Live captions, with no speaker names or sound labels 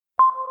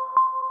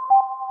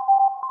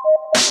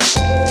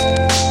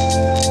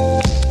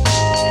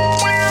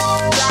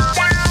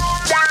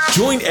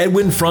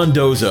Edwin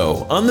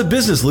Frondozo on the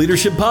Business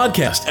Leadership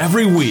Podcast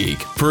every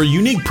week for a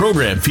unique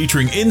program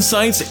featuring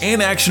insights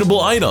and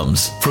actionable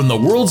items from the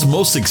world's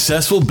most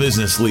successful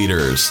business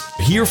leaders.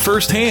 Hear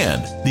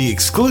firsthand the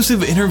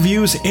exclusive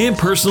interviews and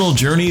personal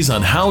journeys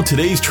on how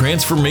today's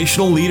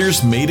transformational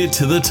leaders made it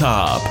to the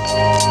top.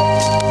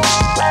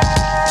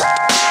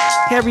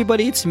 Hey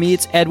everybody,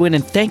 it's Edwin,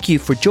 and thank you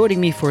for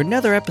joining me for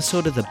another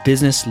episode of the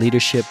Business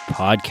Leadership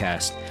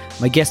Podcast.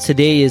 My guest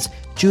today is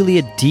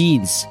Julia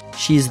Deans.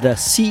 She's the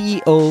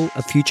CEO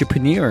of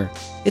Futurepreneur.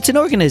 It's an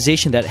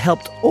organization that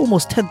helped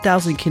almost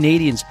 10,000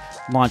 Canadians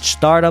launch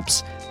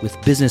startups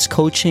with business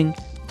coaching,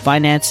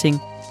 financing,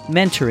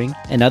 mentoring,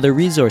 and other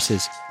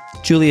resources.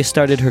 Julia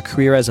started her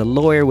career as a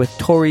lawyer with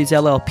Torys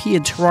LLP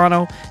in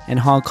Toronto and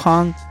Hong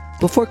Kong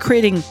before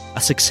creating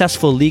a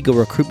successful legal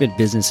recruitment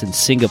business in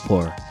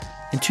Singapore.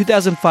 In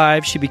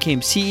 2005, she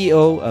became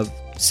CEO of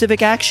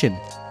Civic Action,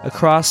 a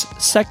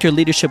cross-sector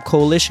leadership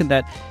coalition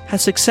that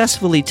has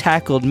successfully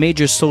tackled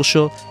major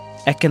social,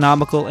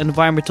 economical, and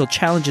environmental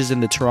challenges in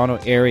the Toronto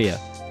area,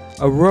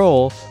 a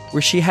role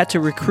where she had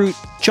to recruit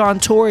John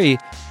Tory,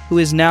 who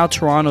is now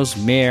Toronto's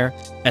mayor,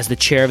 as the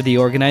chair of the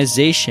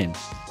organization.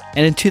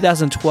 And in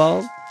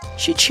 2012,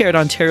 she chaired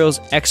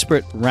Ontario's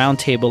expert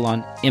roundtable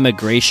on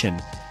immigration,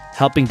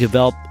 helping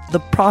develop the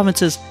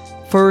province's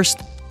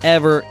first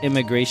ever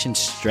immigration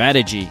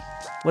strategy.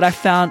 What I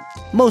found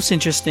most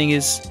interesting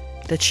is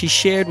that she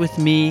shared with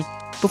me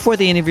before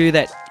the interview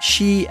that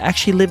she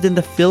actually lived in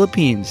the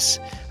Philippines,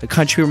 a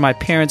country where my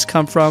parents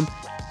come from,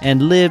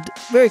 and lived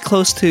very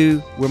close to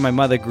where my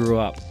mother grew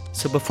up.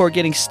 So before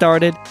getting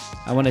started,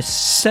 I want to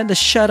send a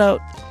shout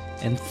out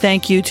and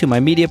thank you to my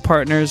media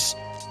partners,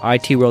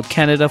 IT World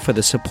Canada, for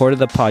the support of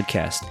the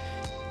podcast.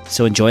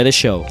 So enjoy the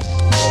show.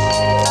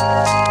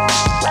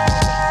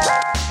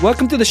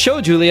 Welcome to the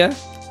show, Julia.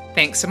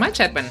 Thanks so much,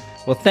 Edwin.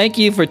 Well, thank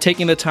you for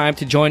taking the time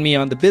to join me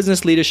on the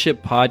Business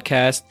Leadership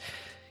Podcast.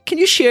 Can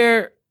you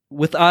share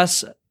with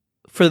us,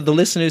 for the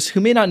listeners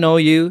who may not know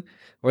you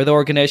or the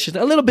organization,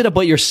 a little bit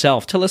about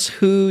yourself? Tell us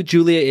who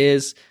Julia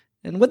is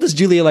and what does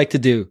Julia like to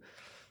do?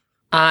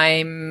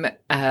 I'm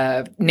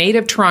a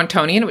native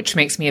Torontonian, which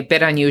makes me a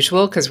bit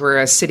unusual because we're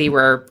a city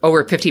where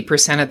over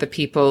 50% of the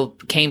people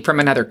came from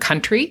another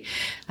country.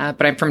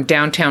 But I'm from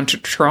downtown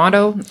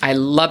Toronto. I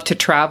love to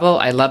travel.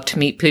 I love to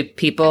meet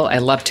people. I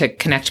love to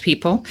connect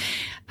people.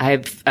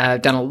 I've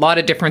done a lot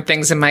of different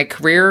things in my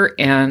career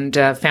and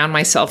found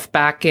myself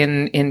back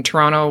in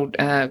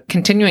Toronto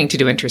continuing to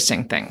do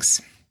interesting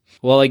things.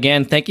 Well,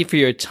 again, thank you for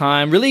your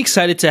time. Really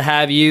excited to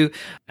have you.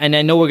 And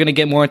I know we're going to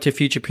get more into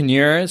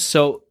Futurepreneur.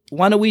 So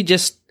why don't we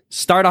just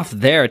start off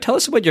there? Tell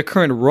us about your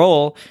current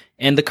role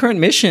and the current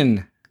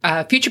mission.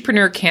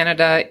 Futurepreneur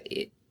Canada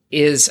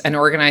is an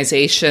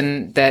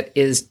organization that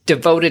is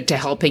devoted to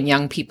helping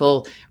young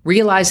people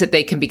realize that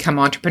they can become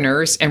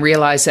entrepreneurs and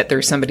realize that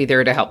there's somebody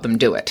there to help them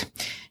do it.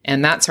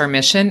 And that's our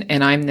mission.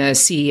 And I'm the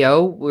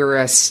CEO. We're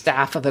a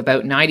staff of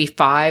about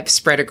 95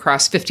 spread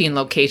across 15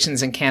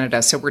 locations in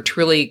Canada. So we're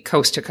truly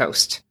coast to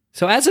coast.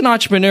 So as an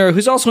entrepreneur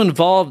who's also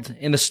involved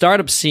in the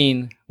startup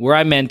scene where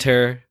I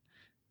mentor,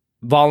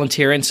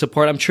 volunteer, and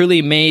support, I'm truly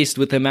amazed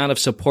with the amount of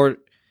support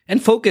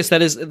and focus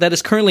that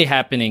is currently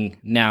happening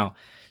now.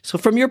 So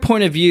from your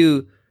point of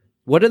view,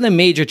 what are the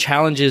major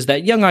challenges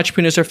that young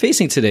entrepreneurs are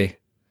facing today?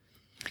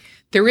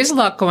 There is a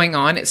lot going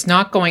on. It's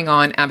not going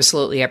on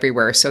absolutely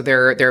everywhere. So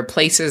there are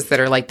places that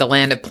are like the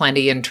land of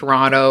plenty in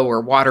Toronto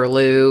or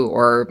Waterloo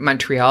or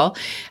Montreal.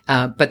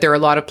 But there are a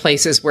lot of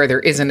places where there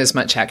isn't as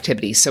much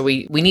activity. So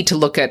we need to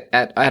look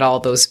at all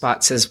those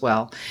spots as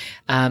well.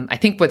 I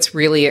think what's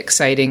really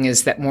exciting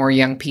is that more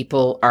young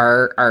people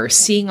are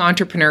seeing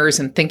entrepreneurs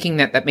and thinking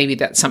that maybe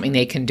that's something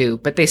they can do,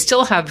 but they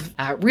still have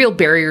real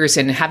barriers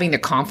in having the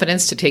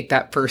confidence to take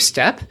that first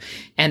step.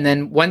 And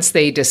then once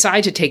they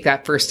decide to take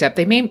that first step,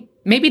 they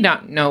maybe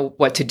not know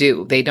what to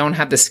do. They don't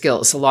have the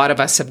skills. A lot of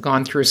us have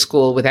gone through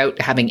school without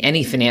having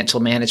any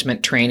financial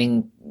management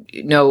training,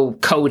 no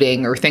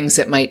coding or things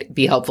that might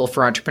be helpful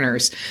for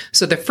entrepreneurs.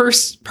 So the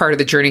first part of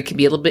the journey can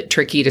be a little bit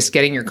tricky, just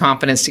getting your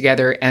confidence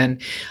together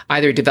and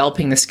either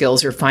developing the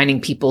skills or finding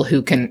people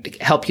who can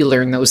help you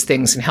learn those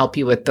things and help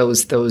you with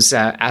those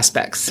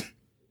aspects.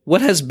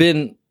 What has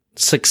been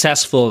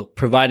successful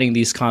providing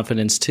these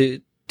confidence to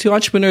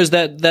entrepreneurs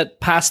that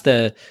pass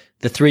the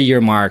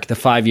 3-year mark, the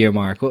 5-year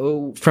mark,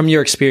 from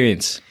your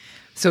experience?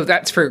 So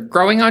that's for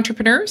growing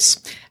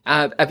entrepreneurs.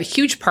 A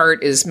huge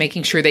part is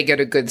making sure they get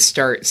a good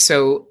start.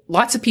 So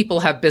lots of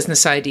people have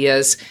business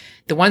ideas.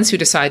 The ones who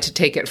decide to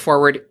take it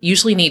forward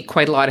usually need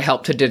quite a lot of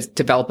help to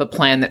develop a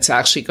plan that's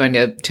actually going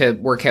to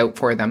work out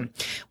for them.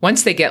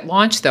 Once they get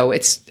launched, though,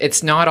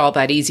 it's not all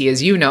that easy,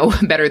 as you know,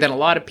 better than a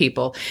lot of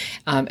people,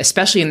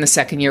 especially in the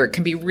second year. It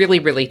can be really,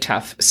 really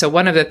tough. So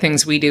one of the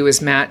things we do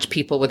is match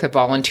people with a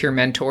volunteer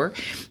mentor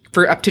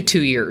for up to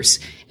 2 years.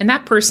 And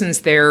that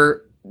person's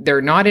there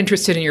they're not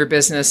interested in your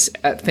business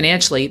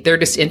financially. They're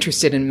just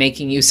interested in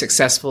making you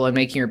successful and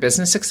making your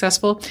business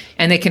successful.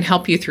 And they can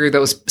help you through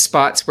those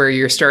spots where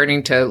you're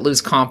starting to lose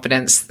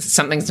confidence.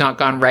 Something's not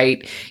gone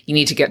right. You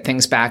need to get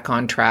things back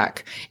on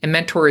track. And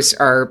mentors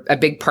are a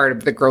big part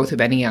of the growth of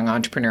any young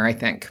entrepreneur, I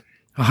think.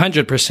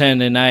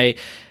 100%. And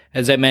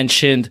as I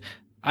mentioned,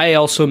 I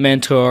also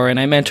mentor, and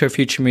I mentor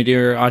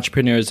future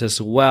entrepreneurs as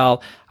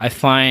well. I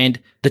find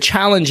the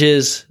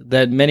challenges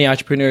that many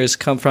entrepreneurs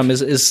come from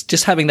is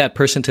just having that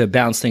person to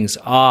bounce things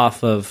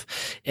off of.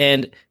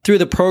 And through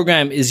the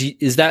program,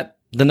 is that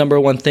the number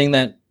one thing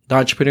that the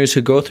entrepreneurs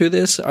who go through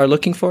this are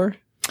looking for?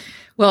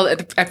 Well,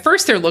 at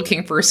first they're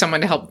looking for someone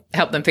to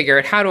help them figure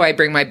out, how do I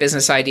bring my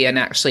business idea and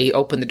actually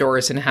open the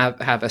doors and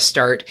have a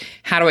start?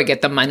 How do I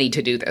get the money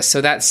to do this? So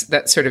that's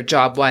sort of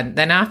job one.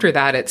 Then after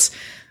that, it's,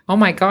 oh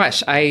my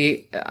gosh,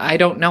 I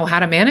don't know how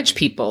to manage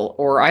people,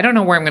 or I don't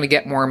know where I'm going to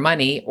get more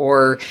money,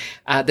 or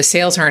the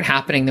sales aren't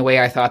happening the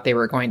way I thought they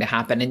were going to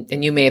happen.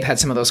 And you may have had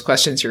some of those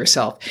questions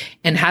yourself.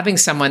 And having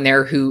someone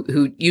there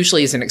who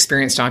usually is an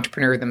experienced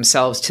entrepreneur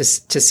themselves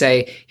to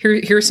say,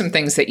 here's some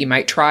things that you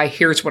might try.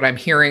 Here's what I'm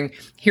hearing.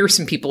 Here's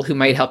some people who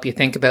might help you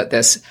think about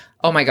this.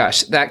 Oh my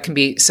gosh, that can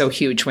be so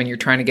huge when you're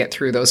trying to get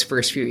through those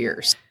first few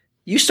years.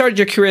 You started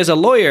your career as a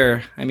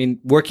lawyer. I mean,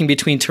 working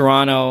between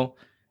Toronto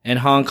and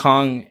Hong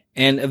Kong.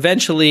 And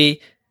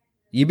eventually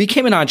you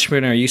became an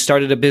entrepreneur. You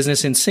started a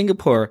business in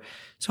Singapore.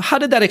 So how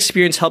did that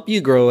experience help you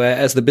grow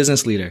as the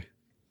business leader?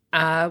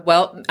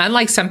 Well,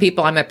 unlike some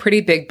people, I'm a pretty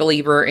big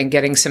believer in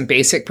getting some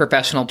basic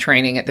professional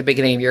training at the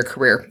beginning of your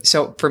career.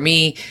 So for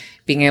me,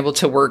 being able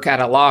to work at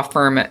a law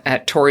firm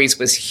at Torys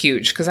was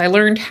huge because I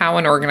learned how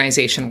an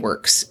organization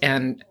works.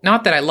 And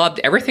not that I loved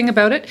everything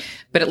about it,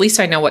 but at least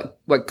I know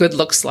what good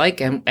looks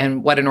like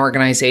and what an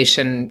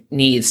organization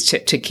needs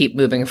to keep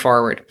moving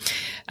forward.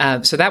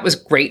 So that was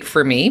great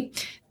for me.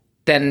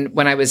 Then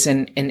when I was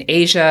in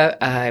Asia,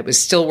 I was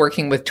still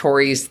working with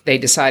Torys. They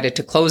decided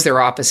to close their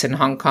office in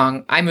Hong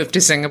Kong. I moved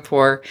to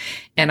Singapore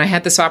and I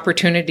had this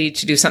opportunity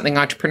to do something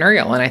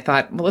entrepreneurial. And I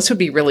thought, well, this would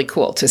be really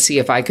cool to see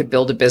if I could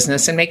build a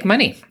business and make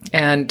money.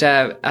 And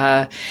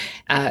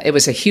it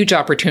was a huge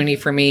opportunity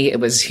for me.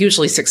 It was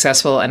hugely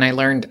successful and I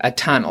learned a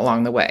ton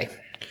along the way.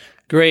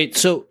 Great.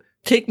 So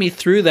take me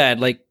through that.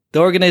 Like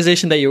the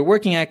organization that you're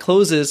working at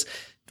closes.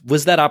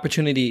 Was that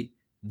opportunity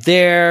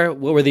there?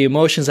 What were the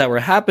emotions that were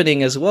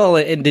happening as well?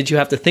 And did you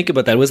have to think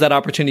about that? Was that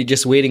opportunity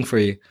just waiting for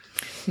you?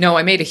 No,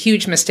 I made a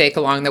huge mistake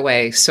along the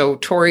way. So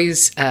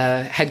Torys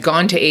had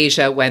gone to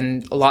Asia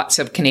when lots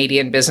of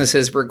Canadian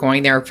businesses were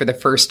going there for the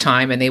first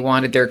time and they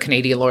wanted their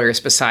Canadian lawyers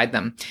beside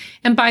them.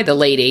 And by the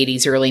late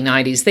 80s, early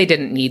 90s, they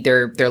didn't need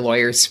their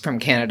lawyers from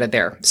Canada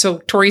there. So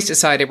Torys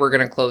decided we're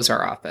going to close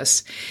our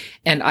office.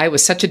 And I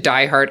was such a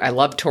diehard. I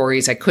loved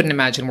Torys. I couldn't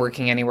imagine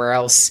working anywhere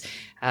else.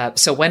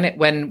 So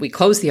when we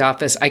closed the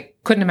office, I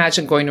couldn't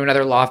imagine going to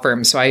another law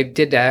firm. So I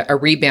did a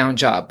rebound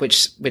job,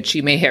 which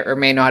you may or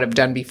may not have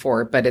done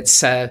before. But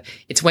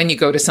it's when you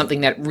go to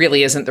something that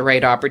really isn't the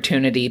right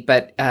opportunity,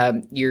 but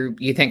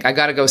you think I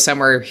got to go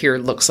somewhere here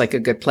looks like a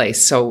good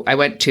place. So I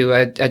went to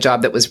a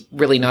job that was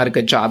really not a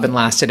good job and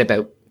lasted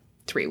about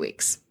 3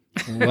 weeks.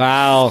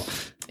 Wow.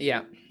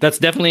 Yeah.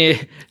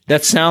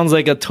 That sounds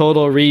like a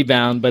total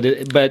rebound, but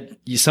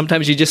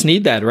sometimes you just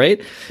need that,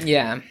 right?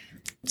 Yeah.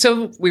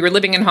 So we were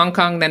living in Hong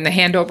Kong. Then the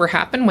handover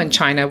happened when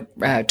China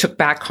took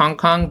back Hong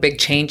Kong, big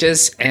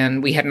changes.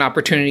 And we had an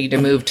opportunity to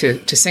move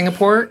to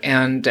Singapore.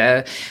 And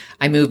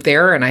I moved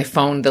there and I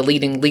phoned the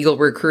leading legal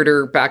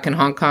recruiter back in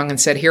Hong Kong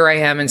and said, here I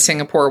am in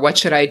Singapore. What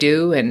should I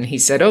do? And he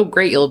said, oh,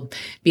 great. You'll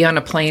be on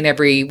a plane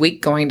every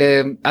week going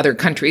to other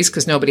countries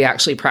because nobody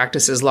actually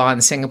practices law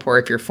in Singapore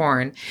if you're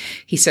foreign.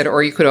 He said,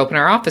 or you could open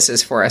our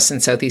offices for us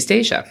in Southeast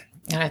Asia.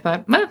 And I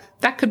thought, well,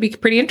 that could be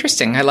pretty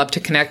interesting. I love to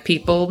connect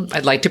people.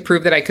 I'd like to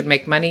prove that I could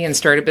make money and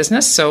start a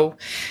business. So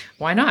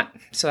why not?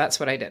 So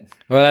that's what I did.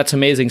 Well, that's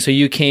amazing. So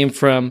you came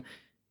from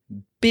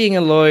being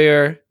a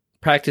lawyer,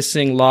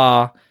 practicing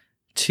law,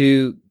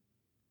 to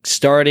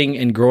starting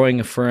and growing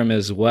a firm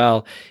as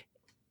well.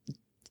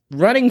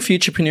 Running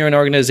Futurepreneur, an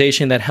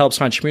organization that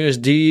helps entrepreneurs,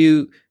 do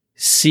you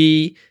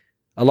see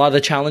a lot of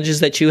the challenges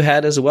that you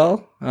had as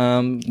well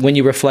when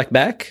you reflect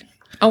back?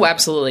 Oh,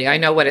 absolutely. I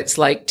know what it's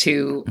like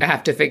to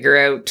have to figure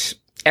out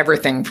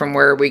everything from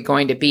where are we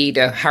going to be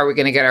to how are we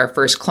going to get our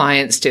first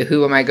clients to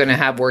who am I going to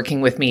have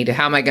working with me to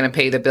how am I going to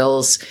pay the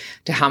bills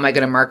to how am I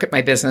going to market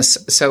my business.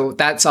 So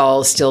that's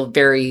all still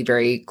very,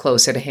 very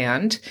close at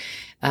hand.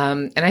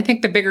 And I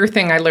think the bigger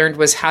thing I learned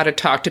was how to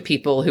talk to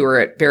people who are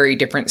at very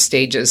different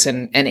stages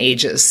and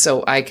ages.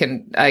 So I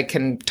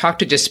can talk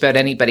to just about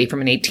anybody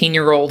from an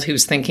 18-year-old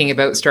who's thinking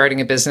about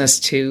starting a business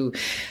to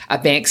a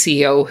bank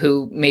CEO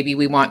who maybe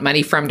we want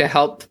money from to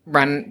help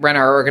run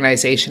our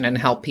organization and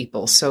help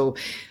people. So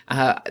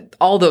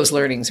all those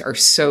learnings are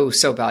so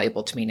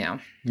valuable to me now.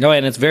 No,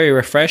 and it's very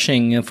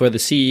refreshing for the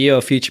CEO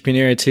of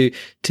Futurepreneur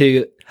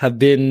to have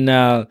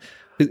been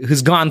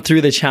who's gone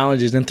through the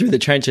challenges and through the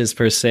trenches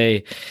per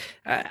se.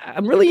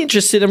 I'm really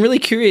interested. I'm really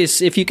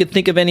curious if you could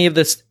think of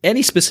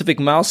any specific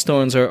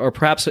milestones or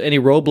perhaps any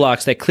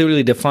roadblocks that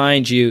clearly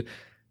defined you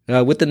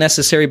with the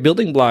necessary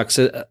building blocks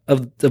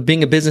of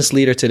being a business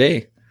leader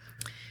today?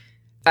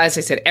 As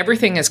I said,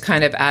 everything has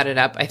kind of added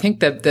up. I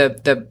think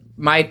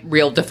my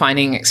real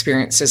defining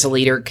experience as a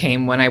leader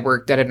came when I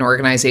worked at an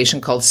organization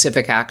called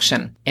Civic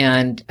Action.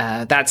 And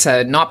that's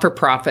a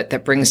not-for-profit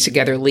that brings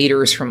together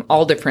leaders from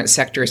all different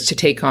sectors to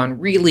take on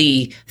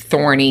really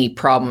thorny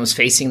problems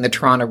facing the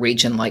Toronto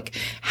region, like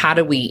how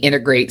do we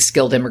integrate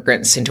skilled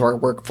immigrants into our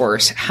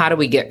workforce? How do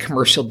we get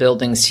commercial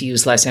buildings to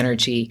use less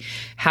energy?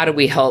 How do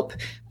we help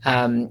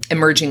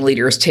emerging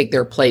leaders take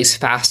their place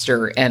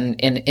faster and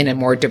in a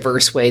more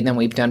diverse way than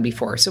we've done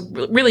before? So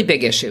really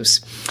big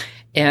issues.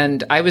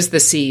 And I was the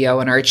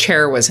CEO, and our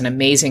chair was an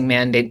amazing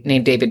man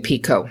named David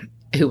Pico,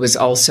 who was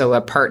also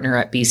a partner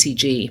at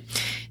BCG.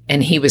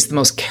 And he was the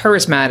most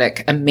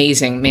charismatic,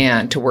 amazing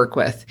man to work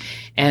with.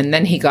 And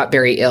then he got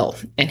very ill,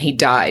 and he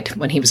died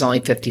when he was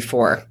only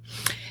 54.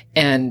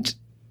 And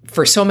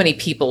for so many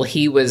people,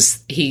 he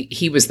was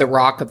the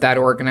rock of that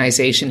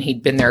organization.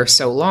 He'd been there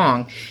so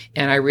long.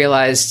 And I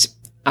realized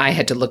I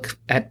had to look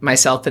at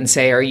myself and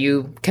say,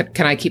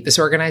 can I keep this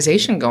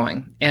organization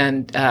going?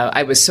 And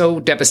I was so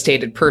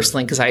devastated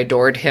personally because I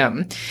adored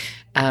him.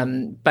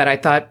 But I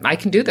thought, I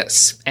can do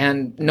this.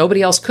 And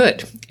nobody else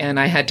could. And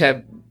I had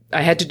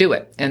to do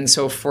it. And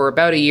so for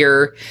about a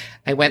year,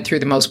 I went through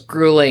the most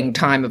grueling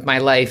time of my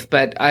life,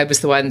 but I was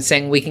the one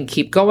saying, we can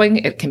keep going.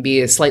 It can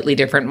be a slightly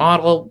different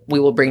model. We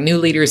will bring new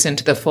leaders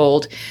into the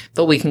fold,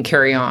 but we can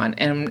carry on.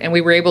 And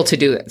we were able to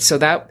do it. So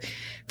that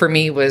for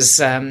me was,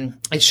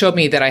 it showed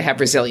me that I have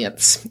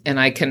resilience and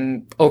I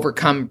can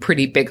overcome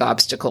pretty big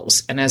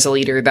obstacles. And as a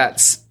leader,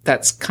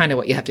 that's kind of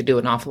what you have to do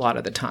an awful lot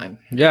of the time.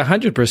 Yeah,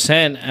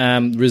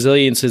 100%.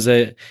 Resilience is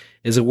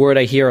a word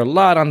I hear a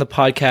lot on the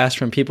podcast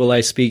from people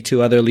I speak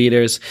to, other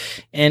leaders.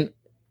 And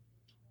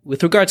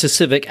with regard to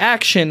Civic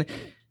Action,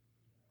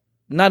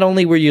 not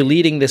only were you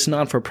leading this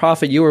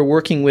non-for-profit, you were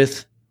working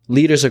with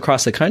leaders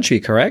across the country,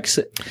 correct?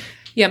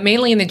 Yeah,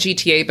 mainly in the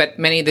GTA, but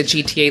many of the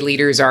GTA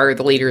leaders are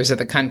the leaders of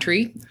the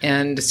country.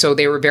 And so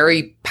they were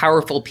very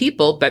powerful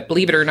people, but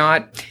believe it or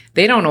not,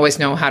 they don't always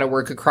know how to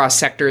work across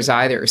sectors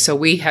either. So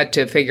we had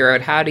to figure out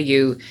how do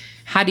you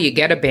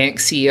get a bank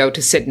CEO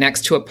to sit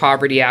next to a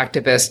poverty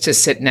activist, to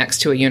sit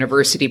next to a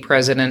university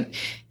president,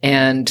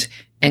 and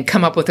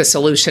come up with a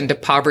solution to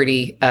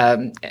poverty,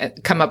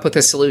 come up with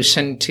a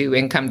solution to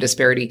income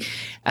disparity.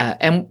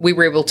 And we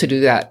were able to do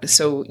that.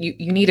 So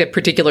you need a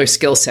particular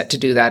skill set to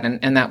do that.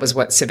 And that was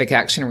what Civic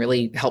Action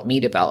really helped me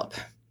develop.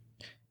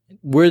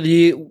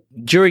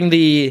 During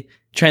the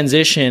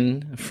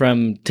transition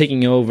from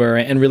taking over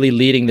and really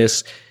leading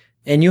this,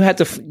 and you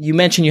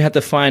mentioned you had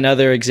to find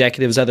other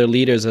executives, other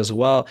leaders as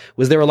well.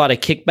 Was there a lot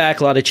of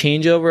kickback, a lot of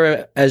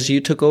changeover as you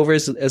took over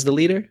as the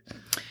leader?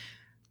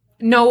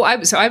 No, I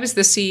was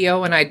the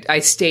CEO, and I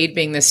stayed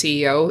being the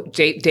CEO.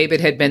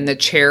 David had been the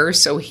chair,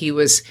 so he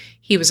was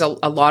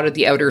a lot of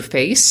the outer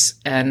face,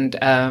 and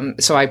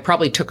so I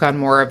probably took on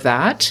more of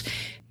that.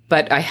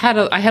 But I had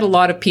a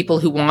lot of people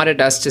who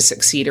wanted us to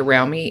succeed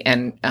around me,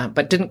 and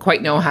but didn't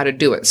quite know how to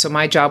do it. So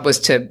my job was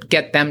to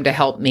get them to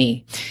help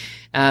me.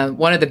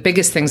 One of the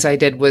biggest things I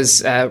did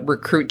was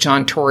recruit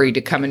John Tory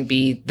to come and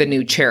be the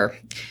new chair.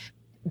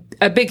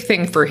 A big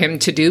thing for him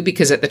to do,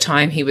 because at the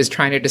time he was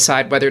trying to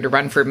decide whether to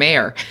run for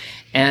mayor.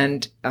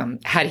 And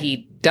had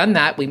he done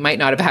that, we might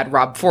not have had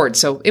Rob Ford.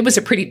 So it was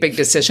a pretty big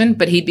decision,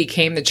 but he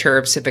became the chair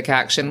of Civic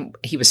Action.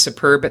 He was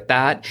superb at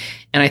that.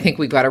 And I think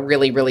we got a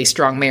really, really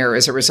strong mayor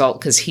as a result,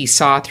 because he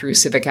saw through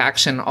Civic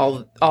Action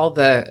all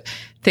the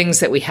things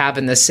that we have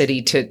in the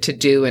city to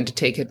do and to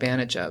take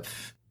advantage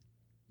of.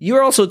 You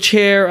are also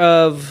chair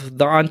of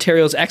the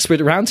Ontario's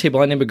Expert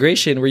Roundtable on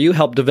Immigration, where you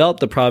helped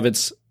develop the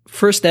province's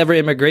first ever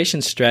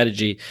immigration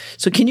strategy.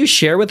 So can you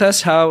share with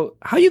us how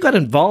you got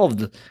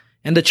involved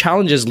and the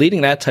challenges leading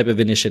that type of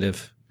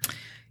initiative?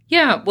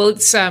 Yeah, well,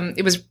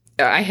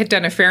 I had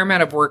done a fair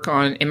amount of work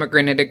on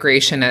immigrant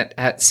integration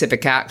at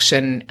Civic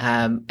Action,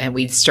 and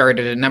we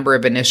started a number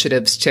of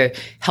initiatives to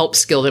help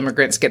skilled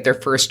immigrants get their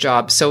first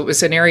job. So it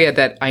was an area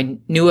that I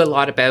knew a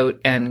lot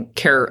about and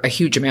care a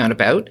huge amount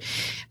about,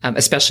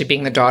 especially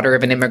being the daughter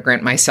of an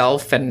immigrant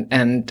myself.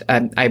 And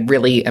I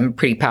really am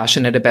pretty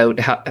passionate about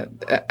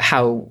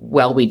how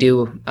well we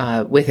do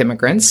with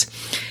immigrants.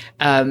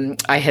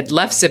 I had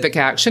left Civic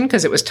Action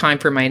because it was time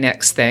for my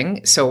next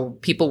thing. So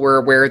people were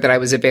aware that I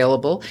was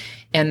available,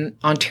 and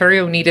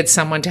Ontario needed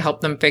someone to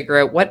help them figure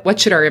out what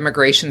should our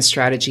immigration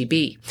strategy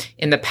be.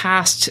 In the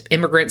past,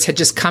 immigrants had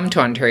just come to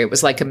Ontario. It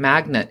was like a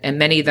magnet, and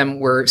many of them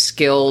were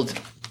skilled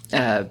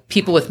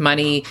people with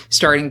money,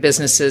 starting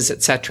businesses,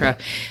 etc.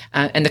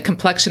 And the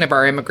complexion of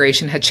our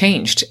immigration had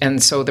changed.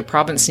 And so the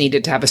province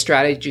needed to have a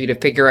strategy to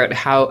figure out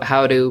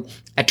how to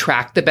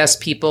attract the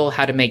best people,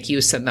 how to make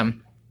use of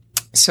them.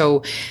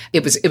 So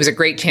it was a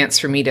great chance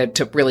for me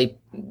to really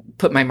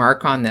put my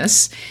mark on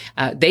this.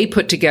 They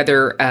put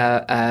together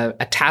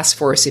a task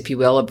force, if you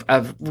will,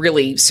 of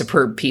really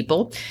superb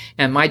people.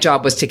 And my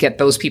job was to get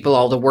those people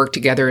all to work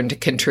together and to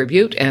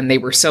contribute. And they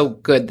were so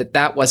good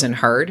that wasn't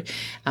hard.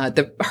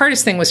 The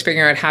hardest thing was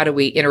figuring out how do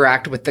we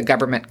interact with the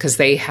government, because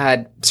they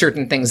had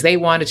certain things they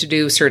wanted to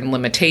do, certain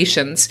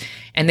limitations,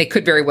 and they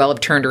could very well have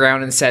turned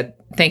around and said,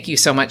 thank you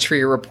so much for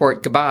your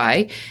report.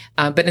 Goodbye.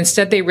 But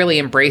instead, they really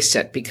embraced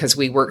it because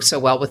we worked so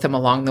well with them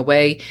along the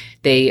way.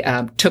 They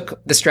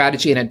took the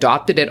strategy and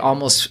adopted it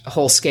almost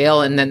whole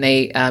scale, and then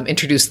they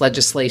introduced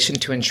legislation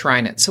to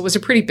enshrine it. So it was a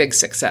pretty big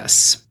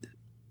success.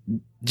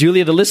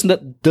 Julia, the list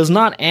does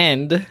not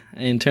end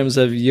in terms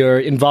of your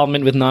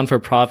involvement with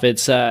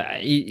non-for-profits.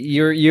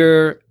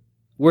 You're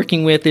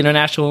working with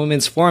International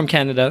Women's Forum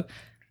Canada,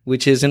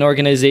 which is an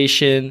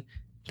organization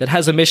that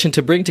has a mission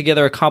to bring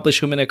together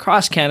accomplished women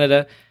across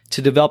Canada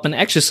to develop and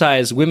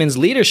exercise women's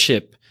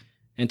leadership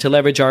and to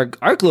leverage our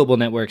global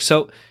network.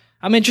 So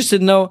I'm interested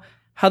to know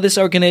how this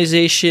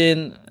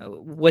organization,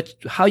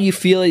 how you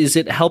feel, is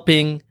it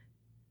helping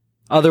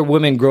other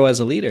women grow as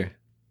a leader?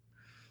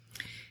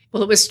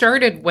 Well, it was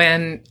started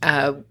when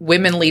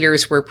women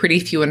leaders were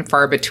pretty few and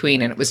far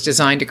between, and it was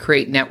designed to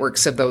create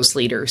networks of those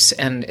leaders.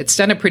 And it's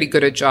done a pretty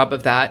good job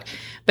of that.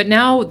 But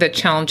now the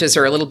challenges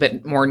are a little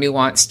bit more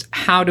nuanced.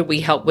 How do we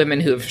help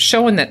women who have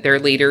shown that they're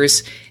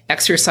leaders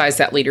exercise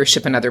that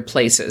leadership in other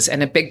places?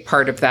 And a big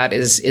part of that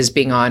is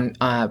being on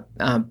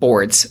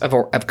boards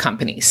of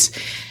companies.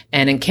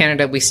 And in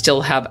Canada, we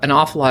still have an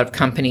awful lot of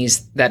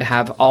companies that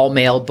have all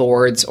male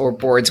boards or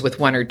boards with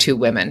one or two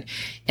women.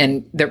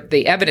 And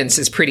the evidence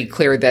is pretty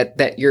clear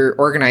that your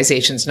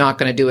organization's not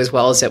going to do as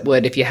well as it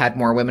would if you had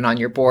more women on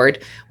your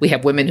board. We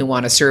have women who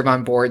want to serve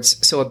on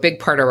boards. So a big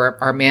part of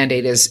our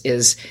mandate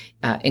is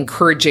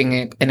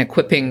encouraging and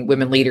equipping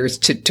women leaders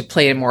to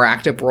play a more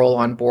active role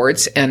on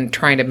boards, and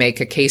trying to make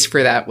a case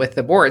for that with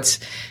the boards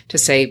to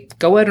say,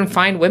 go out and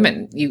find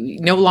women. You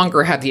no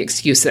longer have the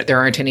excuse that there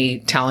aren't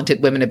any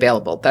talented women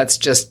available. That's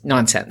just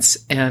nonsense.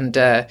 And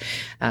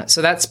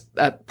so that's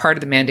part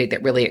of the mandate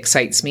that really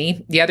excites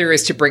me. The other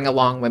is to bring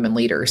along women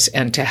leaders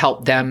and to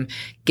help them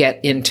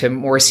get into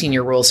more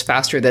senior roles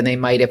faster than they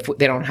might if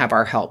they don't have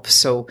our help.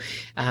 So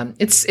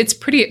it's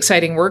pretty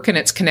exciting work, and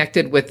it's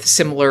connected with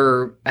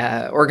similar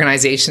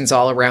organizations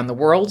all around the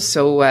world.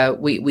 So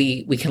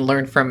we can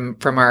learn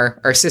from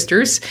our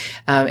sisters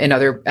in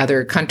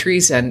other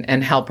countries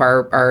and help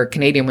our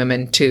Canadian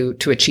women to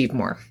achieve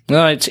more.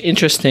 No, it's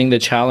interesting, the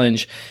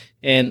challenge.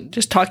 And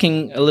just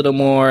talking a little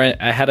more,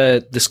 I had a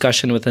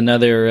discussion with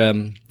another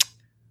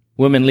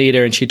woman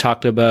leader, and she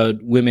talked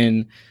about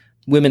women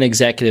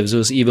executives. It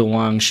was Eva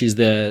Wong. She's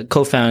the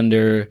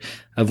co-founder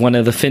of one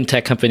of the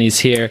fintech companies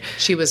here.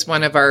 She was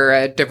one of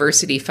our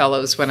diversity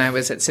fellows when I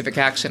was at Civic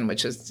Action,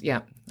 which is,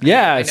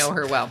 I know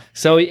her well.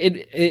 So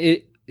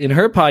in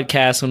her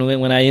podcast,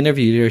 when I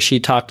interviewed her, she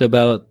talked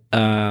about,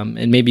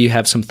 and maybe you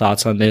have some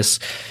thoughts on this,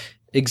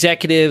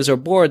 executives or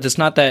boards, it's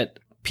not that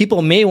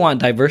people may want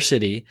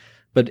diversity,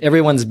 but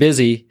everyone's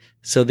busy,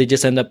 so they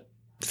just end up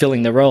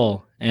filling the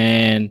role.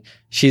 And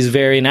she's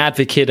very an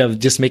advocate of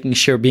just making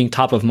sure, being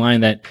top of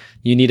mind, that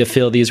you need to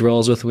fill these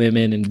roles with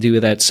women and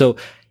do that. So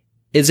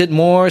is it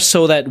more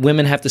so that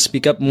women have to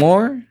speak up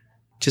more,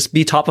 just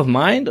be top of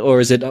mind, or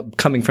is it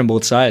coming from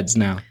both sides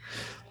now?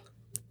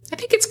 I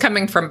think it's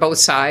coming from both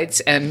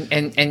sides,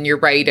 and you're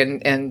right,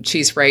 and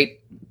she's right.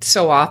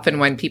 So often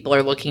when people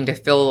are looking to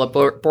fill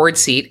a board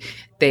seat,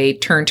 they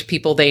turn to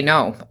people they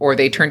know, or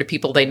they turn to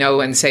people they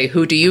know and say,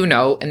 who do you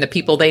know? And the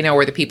people they know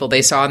are the people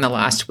they saw in the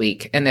last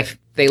week. And if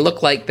they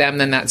look like them,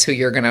 then that's who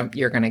you're going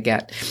to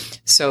get.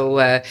 So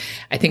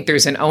I think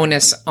there's an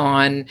onus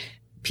on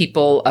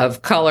people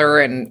of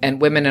color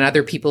and women and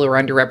other people who are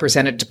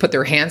underrepresented to put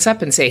their hands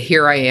up and say,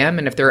 here I am.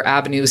 And if there are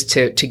avenues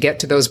to get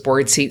to those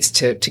board seats,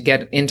 to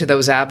get into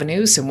those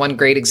avenues. And one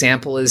great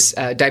example is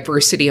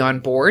diversity on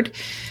board,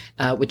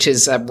 which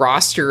is a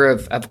roster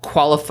of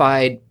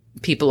qualified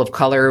people of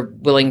color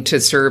willing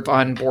to serve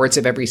on boards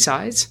of every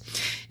size.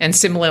 And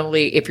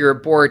similarly, if you're a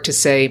board, to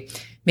say,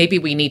 maybe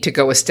we need to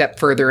go a step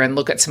further and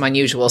look at some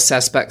unusual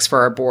suspects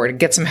for our board and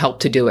get some help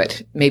to do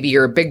it. Maybe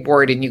you're a big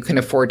board and you can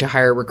afford to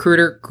hire a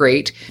recruiter.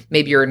 Great.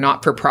 Maybe you're a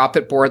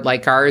not-for-profit board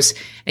like ours,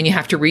 and you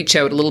have to reach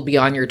out a little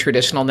beyond your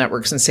traditional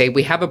networks and say,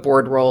 we have a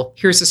board role.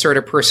 Here's the sort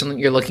of person that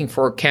you're looking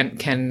for.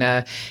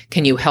 Can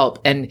you help?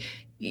 And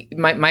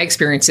my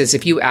experience is,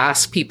 if you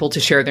ask people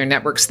to share their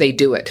networks, they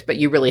do it, but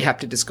you really have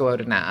to just go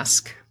out and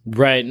ask.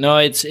 Right. No,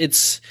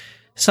 it's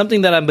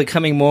something that I'm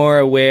becoming more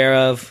aware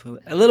of,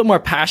 a little more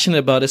passionate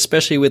about,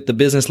 especially with the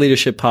Business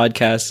Leadership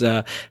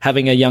Podcast,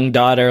 having a young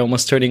daughter,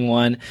 almost turning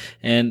 1.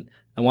 And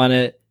I want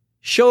to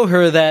show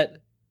her that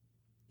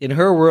in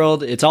her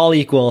world, it's all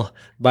equal.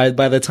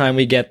 by the time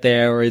we get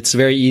there, or it's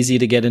very easy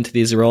to get into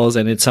these roles.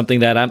 And it's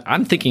something that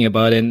I'm thinking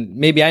about, and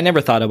maybe I never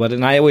thought about it.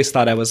 And I always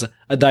thought I was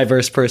a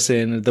diverse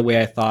person the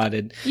way I thought.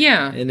 And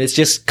it's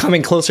just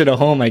coming closer to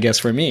home, I guess,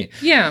 for me.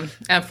 Yeah.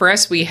 For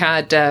us, we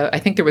had, I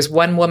think there was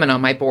one woman on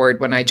my board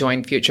when I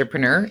joined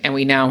Futurepreneur, and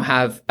we now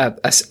have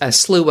a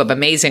slew of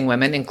amazing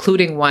women,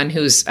 including one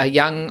who's a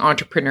young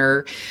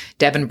entrepreneur,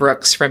 Devin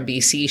Brooks from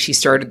BC. She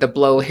started the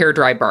Blow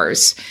hairdry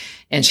bars.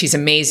 And she's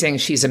amazing.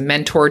 She's a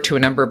mentor to a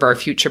number of our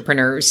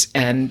futurepreneurs.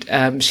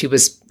 And she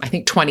was, I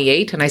think,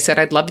 28. And I said,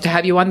 I'd love to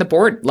have you on the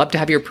board. Love to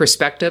have your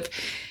perspective.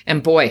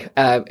 And boy,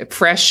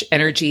 fresh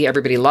energy.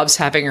 Everybody loves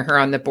having her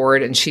on the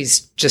board. And she's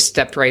just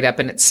stepped right up.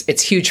 And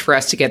it's huge for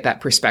us to get that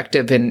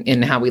perspective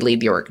in how we lead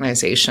the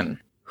organization.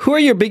 Who are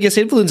your biggest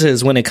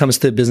influences when it comes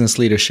to business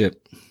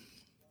leadership?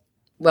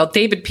 Well,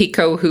 David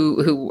Pico,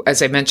 who,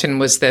 as I mentioned,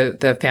 was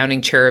the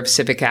founding chair of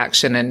Civic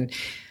Action, and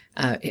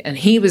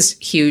he was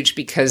huge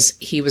because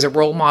he was a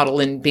role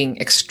model in being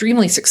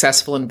extremely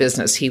successful in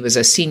business. He was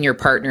a senior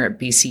partner at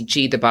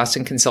BCG, the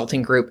Boston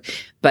Consulting Group.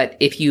 But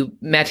if you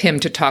met him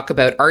to talk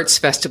about arts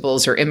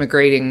festivals or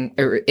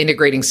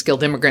integrating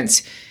skilled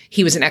immigrants,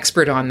 he was an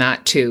expert on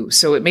that too.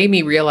 So it made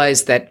me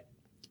realize that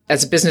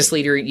as a business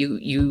leader,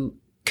 you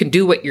can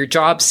do what your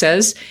job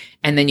says,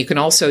 and then you can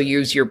also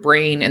use your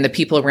brain and the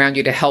people around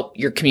you to help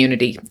your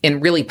community in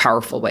really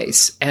powerful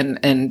ways.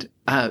 And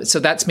so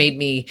that's made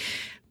me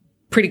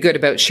pretty good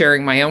about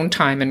sharing my own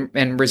time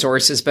and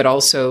resources, but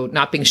also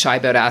not being shy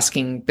about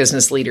asking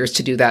business leaders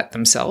to do that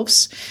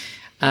themselves.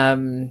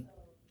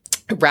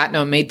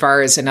 Ratna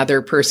Medvar is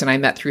another person I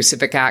met through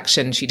Civic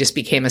Action. She just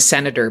became a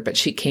senator, but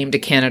she came to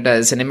Canada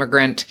as an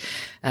immigrant,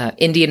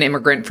 Indian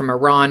immigrant from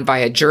Iran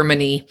via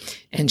Germany.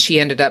 And she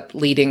ended up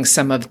leading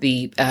some of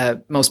the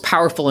most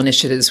powerful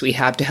initiatives we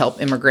have to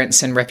help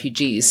immigrants and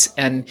refugees,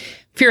 and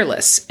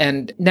fearless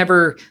and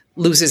never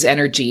loses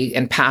energy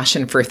and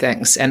passion for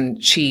things.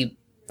 And she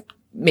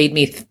made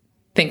me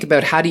think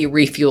about how do you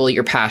refuel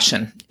your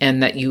passion,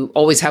 and that you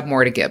always have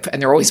more to give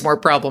and there are always more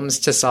problems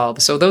to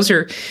solve. So those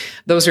are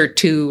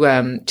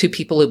two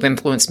people who've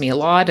influenced me a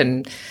lot.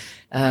 And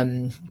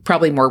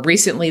probably more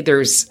recently,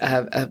 there's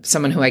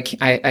someone who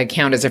I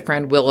count as a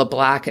friend, Willa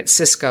Black at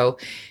Cisco.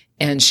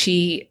 And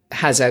she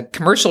has a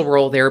commercial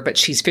role there, but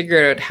she's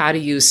figured out how to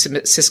use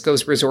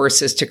Cisco's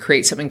resources to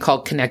create something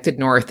called Connected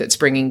North that's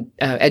bringing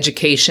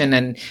education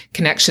and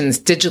connections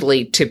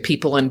digitally to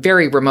people in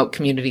very remote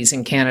communities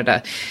in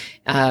Canada.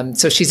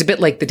 So she's a bit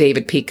like the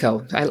David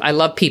Pico. I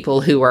love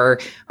people who are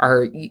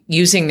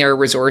using their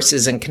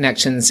resources and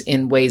connections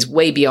in ways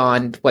way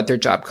beyond what their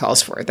job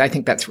calls for. I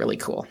think that's really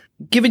cool.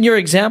 Given your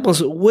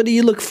examples, what do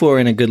you look for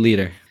in a good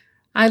leader?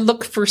 I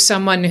look for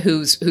someone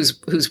who's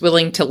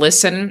willing to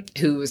listen,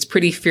 who is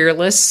pretty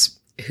fearless,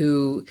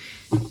 who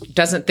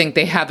doesn't think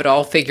they have it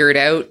all figured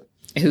out,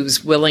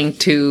 who's willing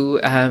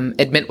to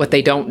admit what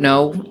they don't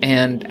know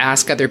and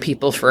ask other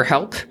people for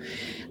help.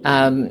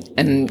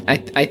 And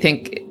I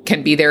think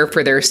can be there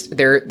for their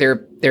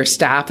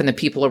staff and the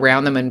people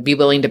around them, and be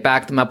willing to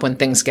back them up when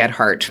things get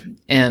hard.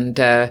 And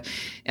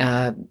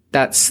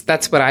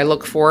that's what I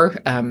look for.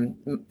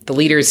 The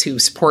leaders who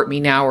support me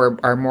now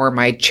are more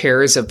my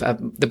chairs of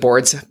the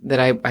boards that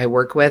I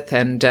work with,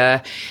 and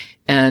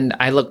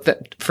I look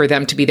for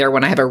them to be there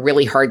when I have a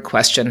really hard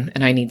question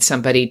and I need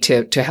somebody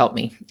to help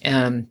me.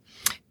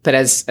 But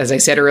as I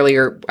said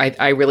earlier,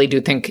 I really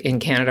do think in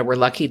Canada we're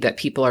lucky that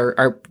people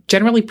are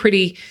generally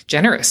pretty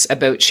generous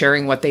about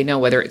sharing what they know,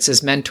 whether it's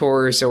as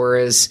mentors or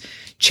as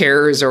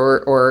chairs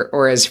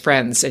or as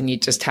friends, and you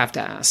just have to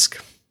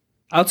ask.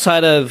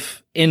 Outside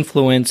of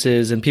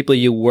influences and people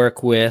you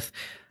work with,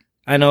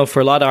 I know for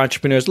a lot of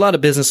entrepreneurs, a lot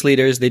of business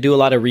leaders, they do a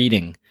lot of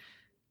reading.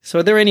 So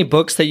are there any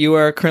books that you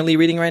are currently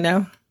reading right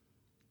now?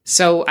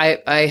 So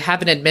I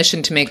have an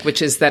admission to make,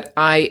 which is that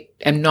I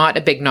am not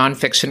a big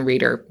nonfiction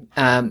reader.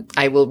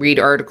 I will read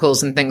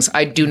articles and things.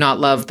 I do not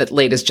love the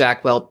latest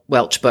Jack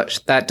Welch book.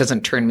 That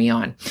doesn't turn me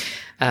on.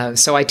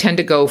 So I tend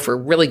to go for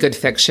really good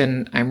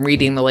fiction. I'm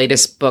reading the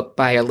latest book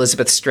by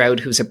Elizabeth Stroud,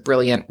 who's a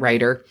brilliant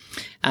writer.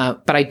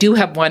 But I do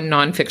have one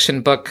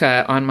nonfiction book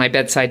on my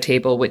bedside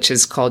table, which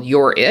is called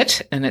You're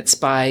It. And it's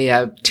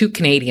by two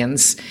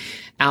Canadians,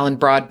 Alan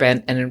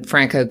Broadbent and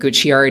Franca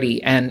Gucciardi.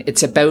 And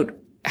it's about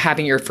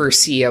having your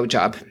first CEO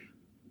job.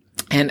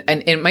 And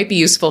it might be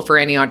useful for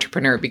any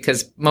entrepreneur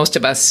because most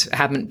of us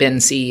haven't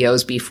been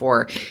CEOs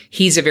before.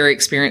 He's a very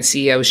experienced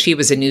CEO. She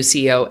was a new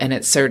CEO, and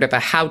it's sort of a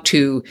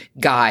how-to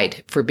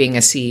guide for being a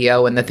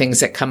CEO and the things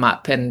that come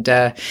up. And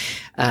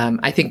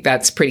I think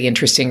that's pretty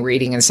interesting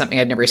reading and something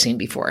I've never seen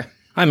before.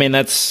 I mean,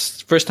 that's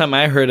the first time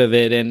I heard of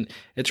it, and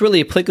it's really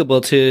applicable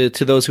to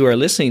those who are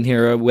listening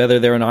here, whether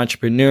they're an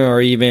entrepreneur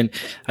or even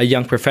a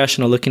young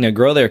professional looking to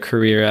grow their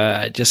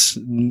career. Just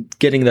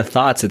getting the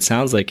thoughts, it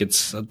sounds like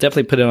I'll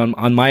definitely put it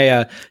on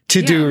my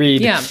to-do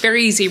read. Yeah,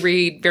 very easy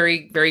read,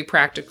 very, very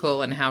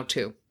practical and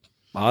how-to.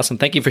 Awesome.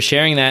 Thank you for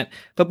sharing that.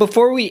 But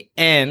before we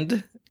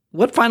end,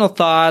 what final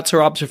thoughts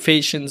or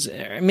observations,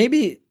 or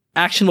maybe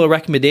actionable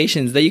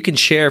recommendations that you can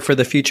share for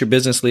the future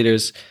business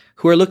leaders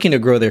who are looking to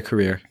grow their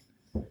career?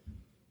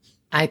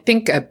 I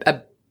think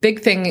a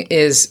big thing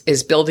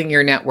is building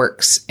your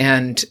networks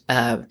and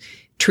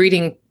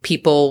treating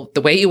people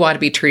the way you want to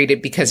be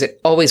treated, because it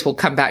always will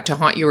come back to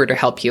haunt you or to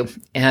help you.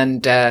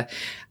 And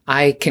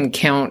I can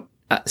count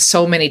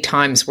so many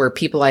times where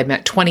people I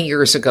met 20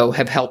 years ago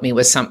have helped me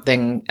with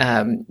something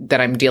that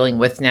I'm dealing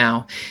with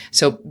now.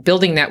 So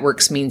building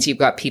networks means you've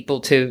got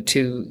people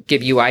to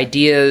give you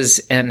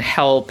ideas and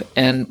help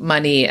and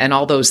money and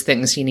all those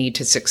things you need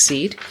to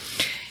succeed.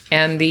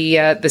 And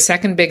the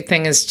second big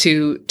thing is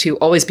to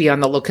always be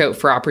on the lookout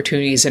for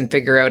opportunities and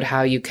figure out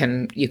how you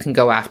can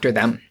go after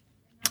them.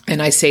 And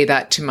I say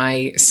that to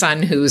my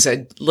son, who's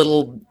a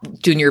little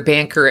junior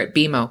banker at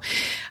BMO.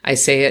 I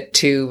say it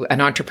to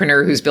an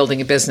entrepreneur who's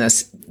building a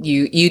business.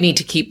 You need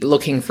to keep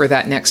looking for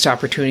that next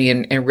opportunity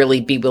and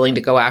really be willing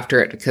to go after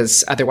it,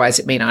 because otherwise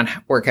it may not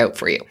work out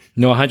for you.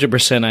 No,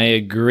 100%. I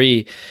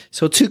agree.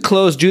 So to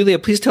close, Julia,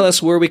 please tell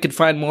us where we could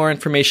find more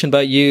information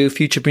about you,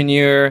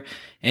 Futurepreneur,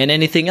 and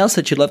anything else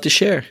that you'd love to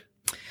share.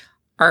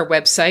 Our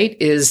website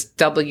is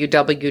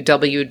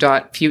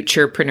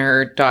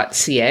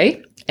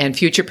www.futurepreneur.ca. And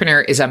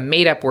Futurepreneur is a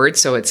made-up word,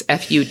 so it's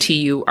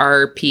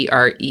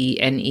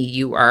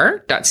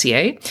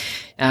FUTURPRENEUR.ca.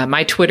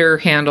 My Twitter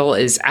handle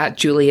is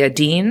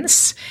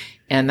 @JuliaDeans,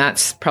 and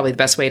that's probably the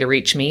best way to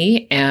reach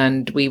me.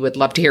 And we would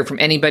love to hear from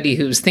anybody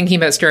who's thinking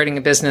about starting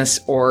a business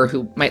or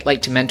who might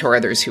like to mentor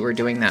others who are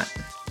doing that.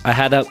 I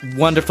had a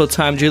wonderful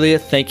time, Julia.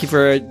 Thank you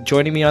for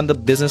joining me on the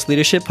Business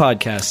Leadership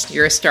Podcast.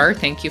 You're a star.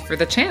 Thank you for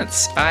the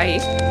chance. Bye.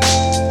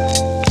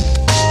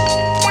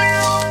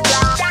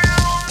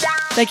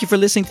 Thank you for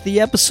listening to the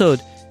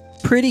episode.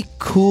 Pretty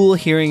cool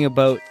hearing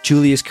about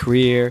Julia's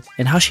career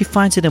and how she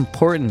finds it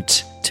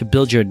important to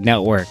build your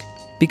network,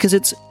 because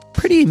it's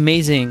pretty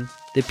amazing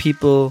the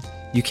people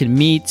you can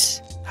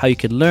meet, how you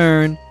could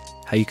learn,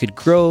 how you could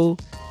grow,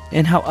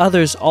 and how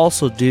others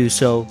also do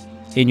so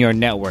in your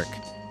network.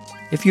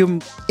 If you're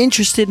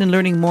interested in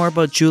learning more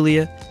about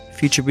Julia,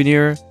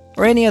 Futurepreneur,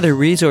 or any other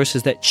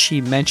resources that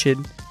she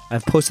mentioned,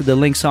 I've posted the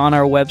links on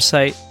our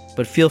website,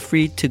 but feel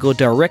free to go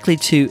directly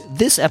to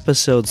this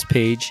episode's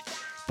page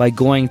by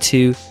going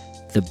to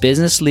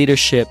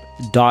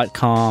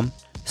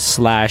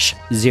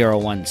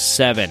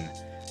thebusinessleadership.com/017.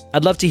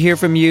 I'd love to hear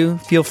from you.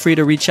 Feel free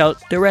to reach out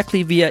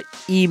directly via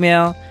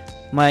email.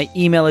 My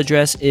email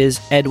address is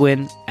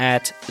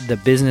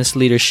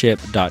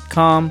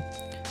edwin@thebusinessleadership.com.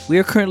 We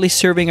are currently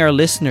surveying our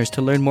listeners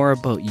to learn more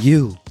about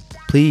you.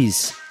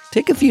 Please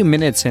take a few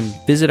minutes and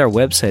visit our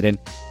website and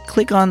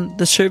click on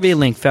the survey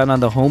link found on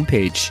the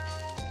homepage.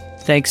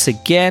 Thanks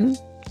again,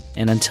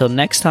 and until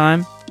next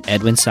time,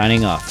 Edwin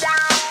signing off.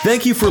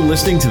 Thank you for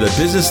listening to the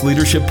Business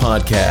Leadership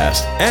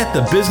Podcast at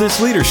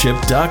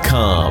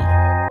thebusinessleadership.com.